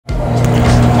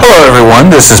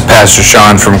everyone. This is Pastor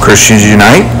Sean from Christians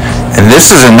Unite, and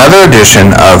this is another edition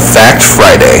of Fact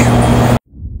Friday.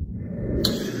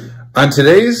 On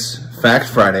today's Fact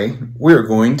Friday, we're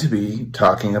going to be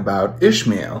talking about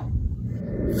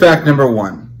Ishmeal. Fact number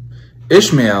 1.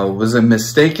 Ishmeal was a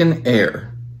mistaken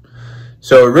heir.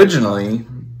 So originally,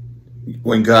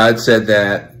 when God said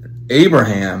that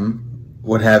Abraham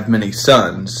would have many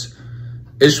sons,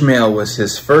 Ishmeal was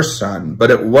his first son,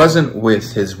 but it wasn't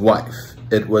with his wife.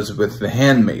 It was with the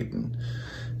handmaiden.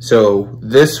 So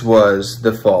this was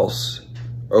the false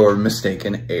or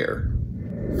mistaken heir.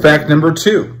 Fact number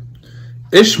 2.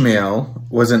 Ishmeal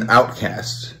was an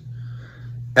outcast.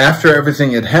 After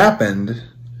everything had happened,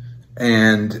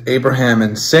 and Abraham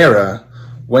and Sarah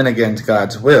went against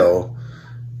God's will,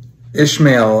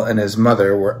 Ishmeal and his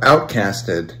mother were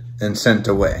outcasted and sent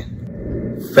away.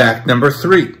 Fact number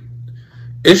 3.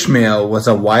 Ishmeal was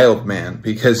a wild man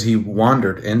because he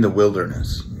wandered in the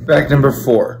wilderness. Fact number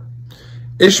 4.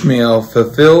 Ishmeal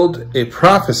fulfilled a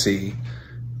prophecy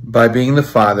by being the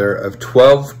father of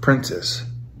 12 princes.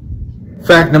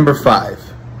 Fact number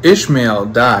 5.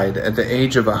 Ishmeal died at the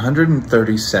age of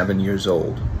 137 years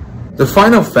old. The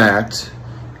final fact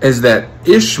is that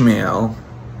Ishmeal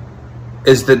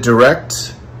is the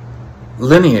direct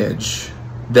lineage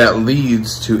that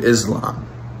leads to Islam.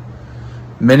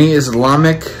 Many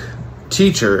Islamic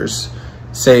teachers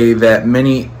say that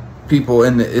many people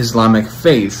in the Islamic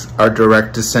faith are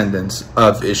direct descendants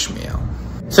of Ishmeal.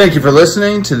 Thank you for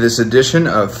listening to this edition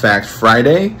of Fact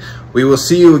Friday. We will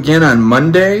see you again on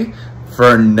Monday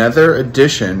for another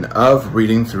edition of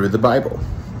Reading Through the Bible.